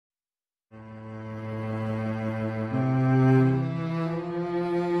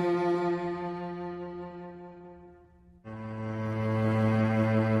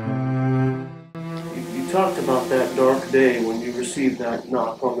day when you received that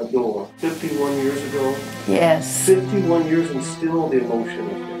knock on the door? 51 years ago? Yes. 51 years and still the emotion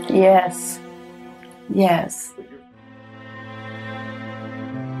is there. Yes. Yes.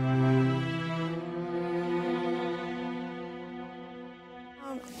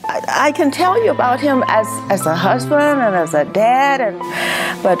 I can tell you about him as a husband and as a dad,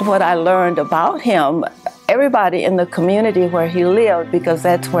 but what I learned about him, everybody in the community where he lived, because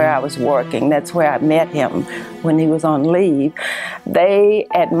that's where I was working, that's where I met him when he was on leave, they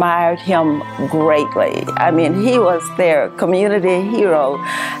admired him greatly. I mean, he was their community hero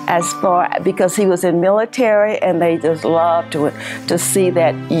because he was in military, and they just loved to see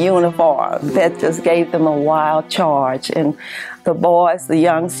that uniform. That just gave them a wild charge. And the boys, the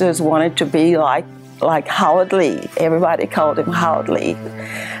youngsters, wanted to be like Howard Lee. Everybody called him Howard Lee.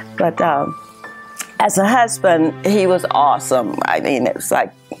 But as a husband, he was awesome. I mean, it was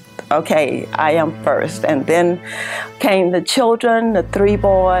like, okay, I am first. And then came the children, the 3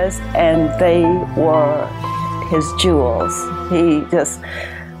 boys, and they were his jewels. He just,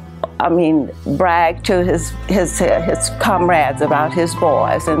 I mean, bragged to his comrades about his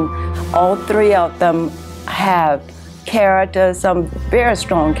boys. And all 3 of them have character, some very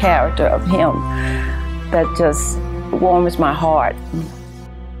strong character of him that just warms my heart.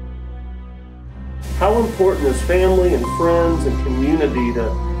 How important is family and friends and community to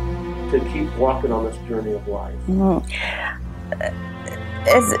keep walking on this journey of life? Mm-hmm.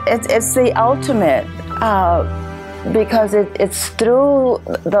 It's the ultimate, because it's through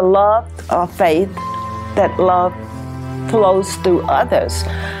the love of faith that love flows through others.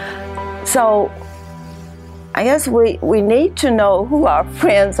 So I guess we need to know who our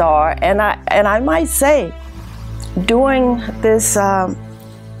friends are, and I might say, during this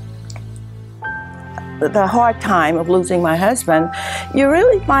the hard time of losing my husband, you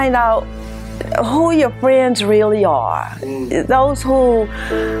really find out who your friends really are. Those who,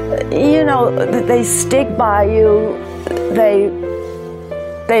 you know, they stick by you.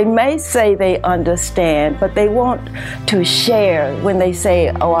 They may say they understand, but they want to share when they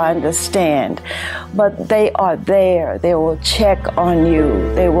say, oh, I understand. But they are there. They will check on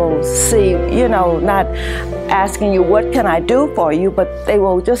you. They will see, you know, not asking you, what can I do for you? But they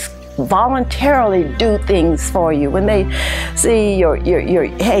will just voluntarily do things for you. When they see your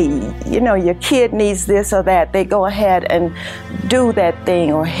hey, you know, your kid needs this or that, they go ahead and do that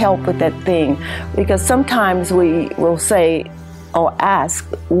thing or help with that thing. Because sometimes we will say or ask,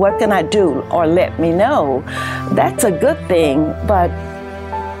 what can I do? Or let me know. That's a good thing, but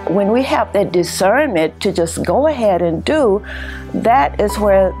when we have that discernment to just go ahead and do, that is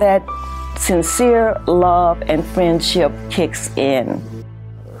where that sincere love and friendship kicks in.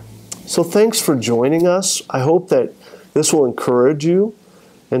 So thanks for joining us. I hope that this will encourage you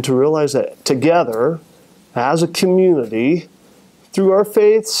and to realize that together, as a community, through our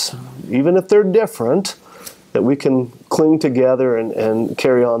faiths, even if they're different, that we can cling together and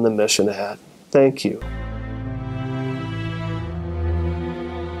carry on the mission ahead. Thank you.